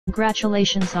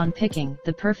Congratulations on picking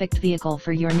the perfect vehicle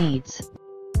for your needs.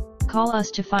 Call us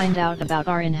to find out about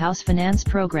our in-house finance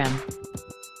program.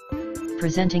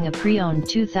 Presenting a pre-owned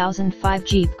 2005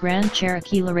 Jeep Grand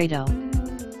Cherokee Laredo.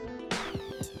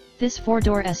 This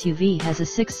 4-door SUV has a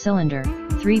 6-cylinder,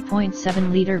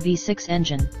 3.7-liter V6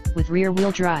 engine, with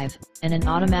rear-wheel drive, and an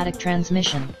automatic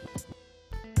transmission.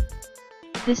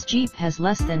 This Jeep has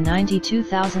less than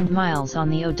 92,000 miles on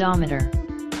the odometer.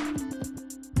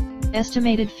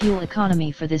 Estimated fuel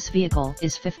economy for this vehicle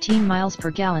is 15 miles per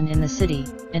gallon in the city,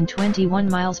 and 21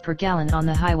 miles per gallon on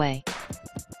the highway.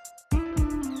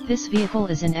 This vehicle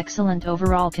is in excellent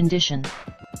overall condition.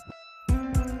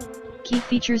 Key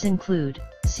features include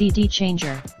CD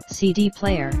changer, CD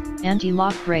player,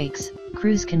 anti-lock brakes,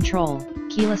 cruise control,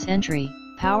 keyless entry,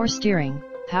 power steering,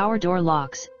 power door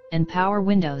locks, and power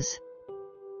windows.